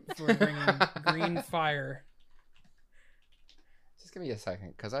 for bringing green fire. Just give me a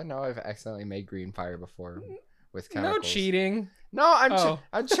second, because I know I've accidentally made green fire before with chemicals. No cheating. No, I'm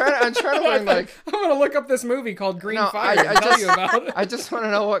trying to learn like. I'm gonna look up this movie called Green No, Fire I and tell just- you about it. I just want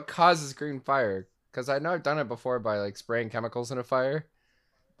to know what causes green fire, because I know I've done it before by like spraying chemicals in a fire.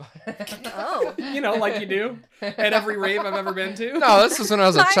 Oh. You know, like you do at every rave I've ever been to. No, this was when I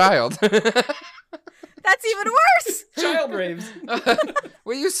was a Fire. child. That's even worse. Child raves.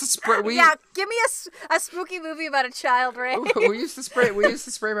 we used to spray. Yeah, give me a spooky movie about a child, right? we used to spray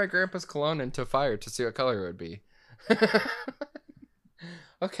my grandpa's cologne into fire to see what color it would be.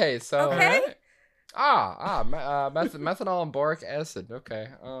 Okay, so Okay. methanol and boric acid. Okay,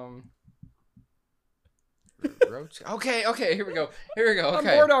 okay, here we go. Okay,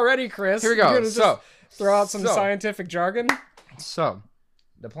 I'm bored already, Chris. here we You're go. gonna just So throw out some scientific jargon.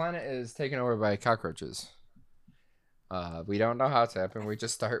 the planet is taken over by cockroaches. We don't know how it's happened. We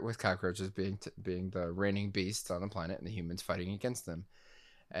just start with cockroaches being the reigning beasts on the planet, and the humans fighting against them.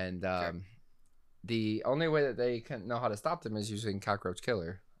 And the only way that they can know how to stop them is using cockroach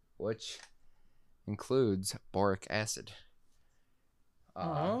killer, which includes boric acid.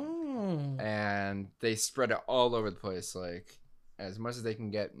 And they spread it all over the place, like as much as they can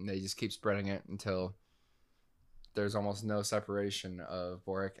get, and they just keep spreading it until there's almost no separation of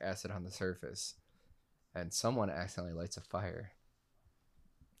boric acid on the surface. And someone accidentally lights a fire,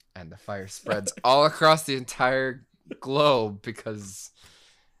 and the fire spreads all across the entire globe because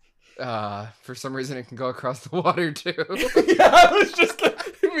for some reason it can go across the water too. Yeah, I was just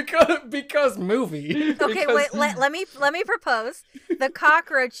because movie. Okay, Because- wait. Let me propose. The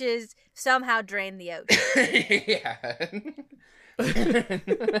cockroaches somehow drain the ocean. Yeah.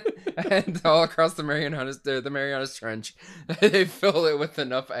 And all across the Marianas Trench, they fill it with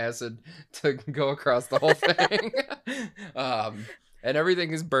enough acid to go across the whole thing. And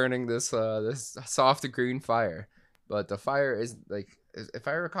everything is burning this soft green fire. But the fire is like, if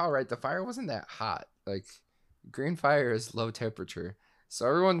I recall right, the fire wasn't that hot. Like, green fire is low temperature, so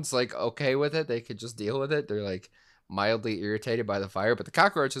everyone's like okay with it. They could just deal with it. They're like mildly irritated by the fire, but the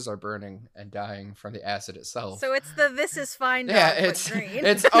cockroaches are burning and dying from the acid itself. So it's the this is fine. Yeah, dog, but it's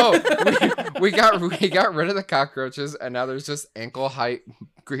green. we got rid of the cockroaches, and now there's just ankle height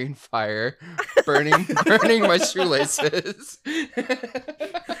green fire burning my shoelaces.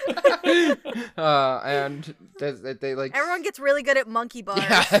 And they like Everyone gets really good at monkey bars.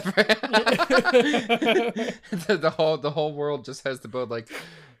 yeah. the whole world just has to build like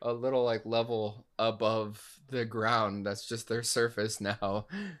a little like level above the ground. That's just their surface now.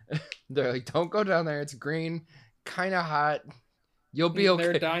 They're like, don't go down there. It's green, kind of hot. You'll be okay.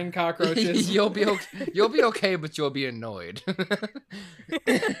 They're dying cockroaches. You'll be okay, but you'll be annoyed.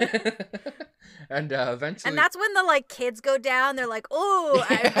 And eventually, And that's when the like kids go down. They're like, "Oh,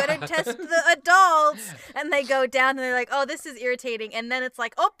 I'm gonna test the adults," and they go down and they're like, "Oh, this is irritating." And then it's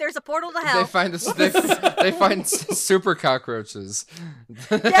like, "Oh, there's a portal to they hell." find they find super cockroaches.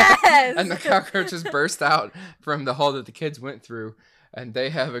 Yes! And the cockroaches burst out from the hole that the kids went through, and they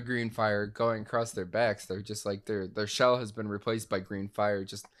have a green fire going across their backs. They're just like their shell has been replaced by green fire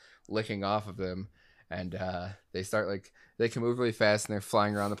just licking off of them. And they start like, they can move really fast, and they're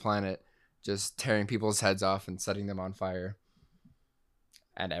flying around the planet, just tearing people's heads off and setting them on fire.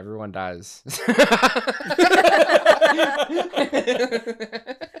 And everyone dies.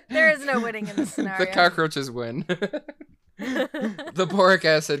 There is no winning in this scenario. The cockroaches win. The boric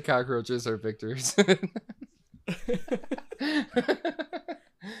acid cockroaches are victors.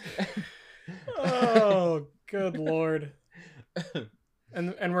 Oh, good lord.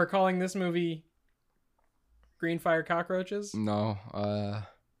 And we're calling this movie Green Fire Cockroaches? No,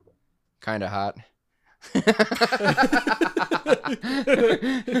 kind of hot. That's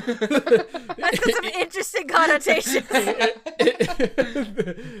got some interesting connotations.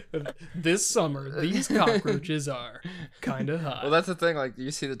 This summer, these cockroaches are kind of hot. Well, that's the thing. Like,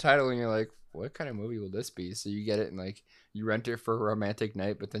 you see the title and you're like, what kind of movie will this be? So you get it and like you rent it for a romantic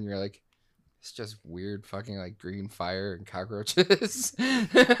night, but then you're like, it's just weird fucking like green fire and cockroaches.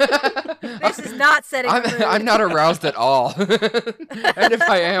 This is not setting the mood. I'm not aroused at all. And if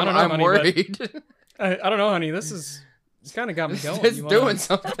I am, I don't know, I'm honey, worried. I don't know, honey. It's kind of got me going. It's You wanna doing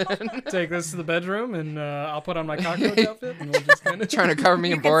something. take this to the bedroom, and I'll put on my cockroach outfit, and we'll just kind of. Trying to cover me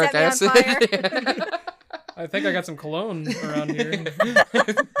You in can boric set acid. me on fire. I think I got some cologne around here.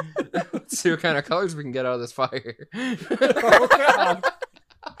 Let's see what kind of colors we can get out of this fire. Oh God.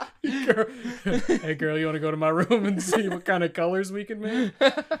 Girl. Hey girl, you want to go to my room and see what kind of colors we can make?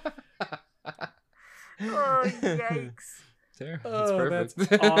 Oh, yikes. There, Oh, that's that's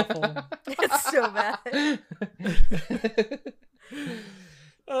perfect. awful. It's so bad.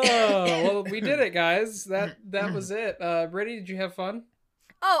 Oh well, we did it, guys. That was it. Brittany, did you have fun?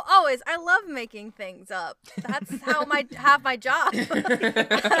 Oh, always. I love making things up. That's how have my job. you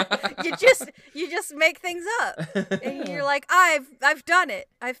just make things up. And you're like, I've done it.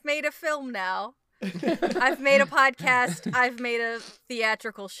 I've made a film now. I've made a podcast. I've made a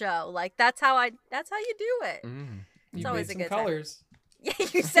theatrical show. Like that's how you do it. You always made a some good time. colors. Yeah,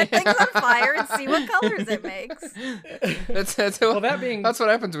 you set things on fire and see what colors it makes. Well, that being That's what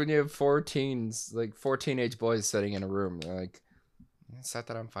happens when you have 4 teens, like 4 teenage boys sitting in a room. They're like, set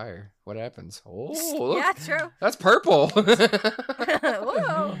that on fire. What happens? Oh, look, Yeah, true. that's purple.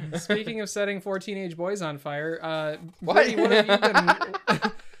 Whoa. speaking of setting 4 teenage boys on fire, What? Brittany, what have you been?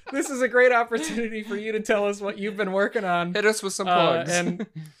 This is a great opportunity for you to tell us what you've been working on. Hit us with some plugs.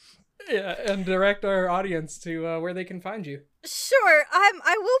 and direct our audience to where they can find you. Sure.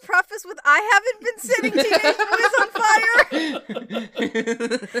 I will preface with I haven't been setting teenage boys on fire.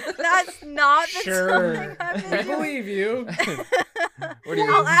 That's not the Sure, something I've we been doing. believe you. What do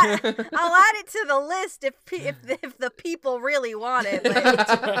you I'll mean? add it to the list if the people really want it,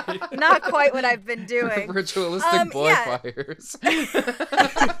 but not quite what I've been doing. Ritualistic boy yeah. fires.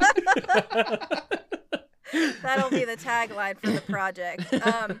 That'll be the tagline for the project.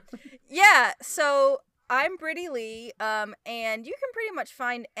 Yeah, so I'm Brittany Lee, and you can pretty much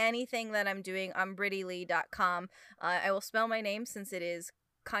find anything that I'm doing on BrittyLee.com. I will spell my name since it is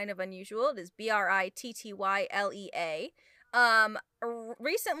kind of unusual. It is BrittyLea.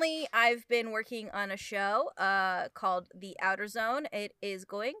 Recently, I've been working on a show called The Outer Zone. It is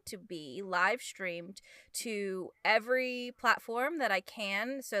going to be live streamed to every platform that I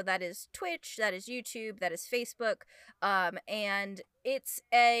can. So that is Twitch, that is YouTube, that is Facebook, and it's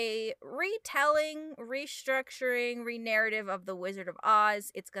a retelling, restructuring, re-narrative of The Wizard of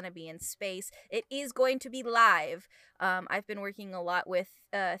Oz. It's going to be in space. It is going to be live. I've been working a lot with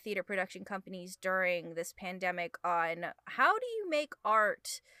theater production companies during this pandemic on how do you make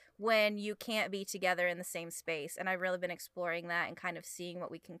art when you can't be together in the same space, and I've really been exploring that and kind of seeing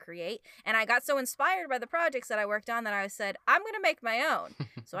what we can create. And I got so inspired by the projects that I worked on that I said, I'm going to make my own.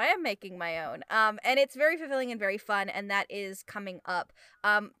 So I am making my own, and it's very fulfilling and very fun, and that is coming up.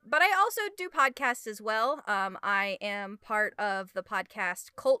 But I also do podcasts as well. I am part of the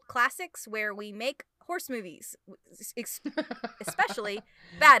podcast Cult Classics, where we make horse movies, especially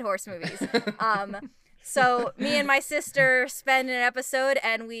bad horse movies. So me and my sister spend an episode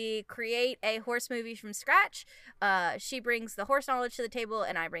and we create a horse movie from scratch. She brings the horse knowledge to the table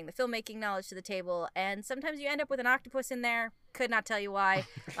and I bring the filmmaking knowledge to the table. And sometimes you end up with an octopus in there. Could not tell you why.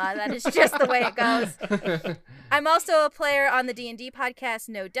 That is just the way it goes. I'm also a player on the D&D podcast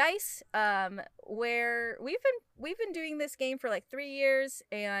No Dice, where we've been doing this game for like 3 years,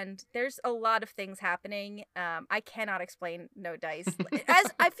 and there's a lot of things happening. I cannot explain No Dice. As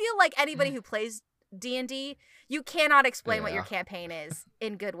I feel like anybody who plays D&D, you cannot explain what your campaign is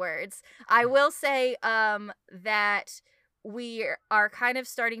in good words. I will say that we are kind of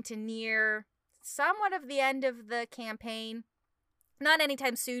starting to near somewhat of the end of the campaign. Not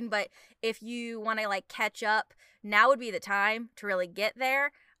anytime soon, but if you want to like catch up, now would be the time to really get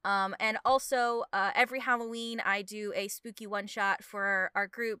there. And also, every Halloween, I do a spooky one-shot for our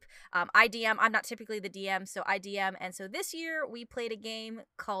group. I DM. I'm not typically the DM, so I DM. And so this year, we played a game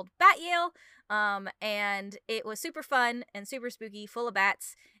called Bat Yale, and it was super fun and super spooky, full of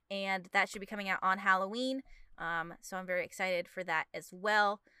bats, and that should be coming out on Halloween. So I'm very excited for that as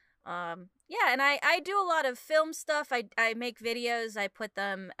well. Yeah, and I do a lot of film stuff. I make videos. I put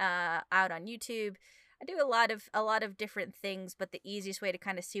them out on YouTube. I do a lot of different things, but the easiest way to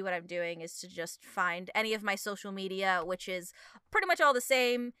kind of see what I'm doing is to just find any of my social media, which is pretty much all the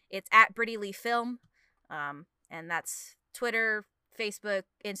same. It's at Brittany Lee Film, and that's Twitter, Facebook,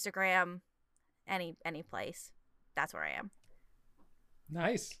 Instagram, any place. That's where I am.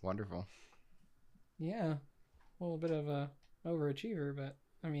 Nice. Wonderful. Yeah. A little bit of a overachiever, but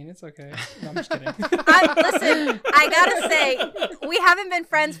I mean, it's okay. No, I'm just kidding. Listen, I gotta say, we haven't been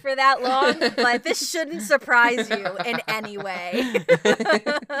friends for that long, but this shouldn't surprise you in any way.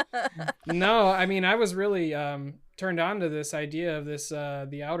 No, I mean, I was really turned on to this idea of this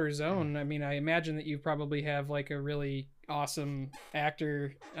the outer zone. I mean, I imagine that you probably have like a really awesome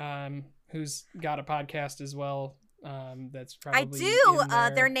actor who's got a podcast as well. That's probably I do. in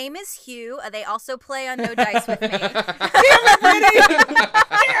there. Their name is Hugh. They also play on No Dice with Me.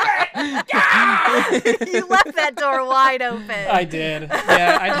 You left that door wide open. I did.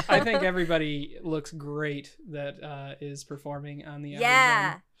 Yeah, I think everybody looks great that is performing on the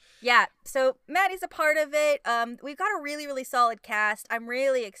outer zone. Yeah. So Maddie's a part of it. We've got a really, really solid cast. I'm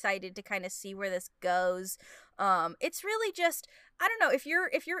really excited to kind of see where this goes. It's really just, I don't know, if you're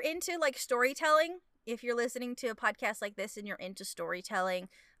into like storytelling, if you're listening to a podcast like this and you're into storytelling,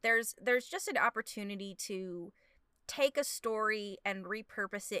 there's just an opportunity to take a story and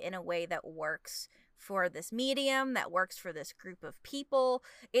repurpose it in a way that works for this medium, that works for this group of people.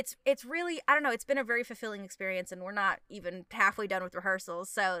 It's really, I don't know, it's been a very fulfilling experience, and we're not even halfway done with rehearsals,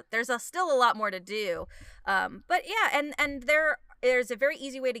 so there's still a lot more to do. But yeah, and there's a very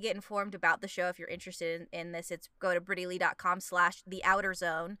easy way to get informed about the show if you're interested in this. It's go to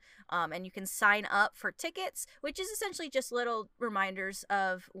brittylea.com/theouterzone, and you can sign up for tickets, which is essentially just little reminders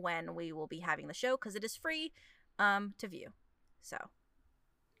of when we will be having the show, because it is free to view. So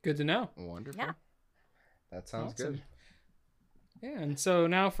Good to know. Wonderful. Yeah. That sounds Awesome. good. Yeah, and so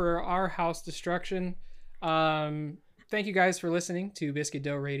now for our house destruction. Thank you guys for listening to Biscuit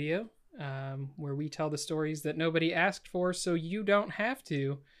Dough Radio, where we tell the stories that nobody asked for, so you don't have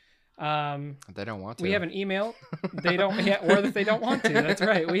to. They don't want to. We have an email. They don't, or that they don't want to. That's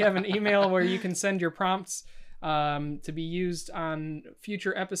right. We have an email where you can send your prompts to be used on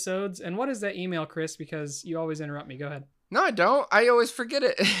future episodes. And what is that email, Chris? Because you always interrupt me. Go ahead. No, I don't. I always forget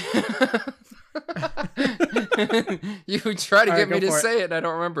it. You try to All right, get me go to for it. say it, and I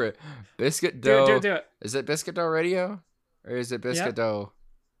don't remember it. Biscuit Dough. Do it. Is it Biscuit Dough Radio? Or is it Biscuit Yep. Dough?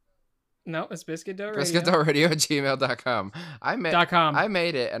 No, it's Biscuit Dough Radio. Biscuit Dough Radio at gmail.com. .com. I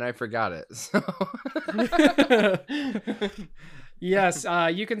made it, and I forgot it. So. Yes,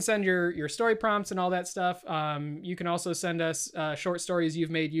 you can send your story prompts and all that stuff. You can also send us short stories you've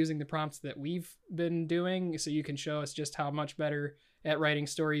made using the prompts that we've been doing, so you can show us just how much better at writing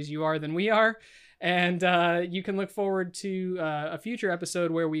stories you are than we are. And you can look forward to a future episode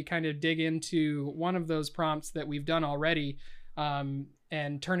where we kind of dig into one of those prompts that we've done already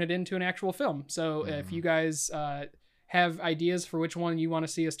and turn it into an actual film. So if you guys have ideas for which one you want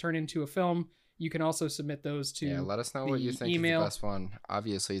to see us turn into a film, you can also submit those to Yeah, let us know what the you think email. is the best one.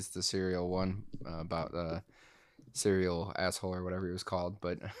 Obviously, it's the cereal one about cereal asshole or whatever he was called.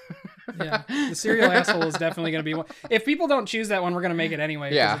 But Yeah, the serial asshole is definitely going to be one. If people don't choose that one, we're going to make it anyway.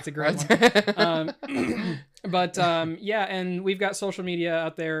 'Cause yeah, it's a great one. Yeah, and we've got social media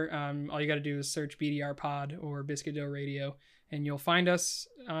out there. All you got to do is search BDR Pod or Biscuit Dough Radio, and you'll find us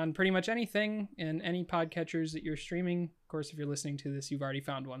on pretty much anything and any podcatchers that you're streaming. Of course, if you're listening to this, you've already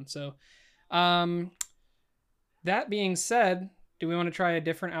found one. So, that being said, do we want to try a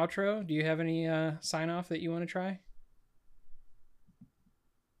different outro? Do you have any sign off that you want to try?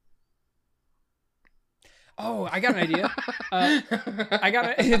 Oh, I got an idea.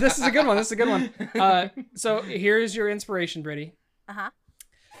 This is a good one. So here's your inspiration, Brittany. Uh-huh.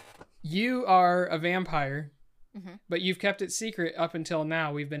 You are a vampire, Mhm. but you've kept it secret up until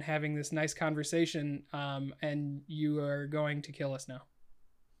now. We've been having this nice conversation, and you are going to kill us now.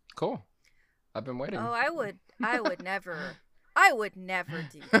 Cool. I've been waiting. Oh, I would never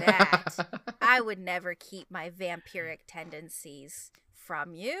do that. I would never keep my vampiric tendencies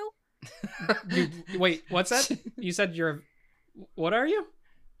from you. Wait, what's that? You said what are you?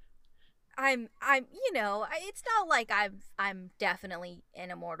 I'm it's not like I'm definitely an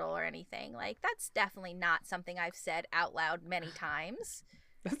immortal or anything. Like, that's definitely not something I've said out loud many times.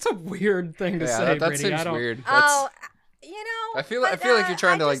 That's a weird thing to Yeah, say, that Brittany. seems I don't. weird. Oh, I feel like you're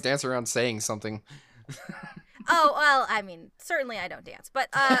trying to just, dance around saying something. Oh, well, I mean, certainly I don't dance, but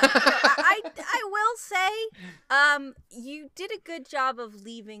I will say, you did a good job of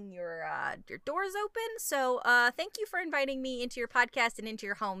leaving your doors open. So, thank you for inviting me into your podcast and into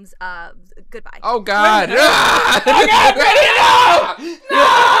your homes. Goodbye. Oh God! No!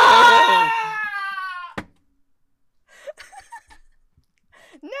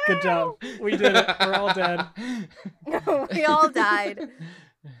 Good job. We did it. We're all dead. We all died.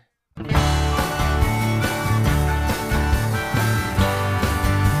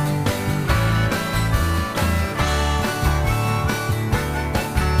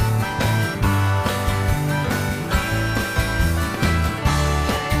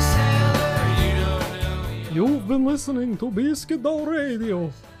 been listening to Biscuit Dough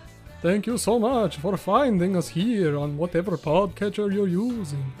Radio. Thank you so much for finding us here on whatever podcatcher you're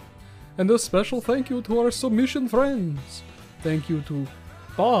using. And a special thank you to our submission friends. Thank you to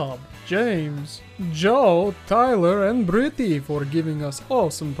Bob, James, Joe, Tyler, and Britty for giving us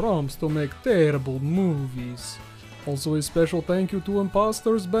awesome prompts to make terrible movies. Also a special thank you to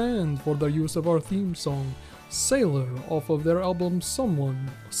Imposters Band for their use of our theme song, Sailor, off of their album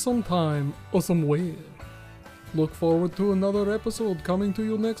Someone, Sometime, or Somewhere. Look forward to another episode coming to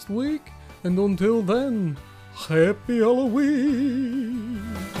you next week, and until then, Happy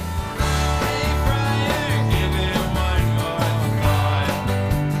Halloween!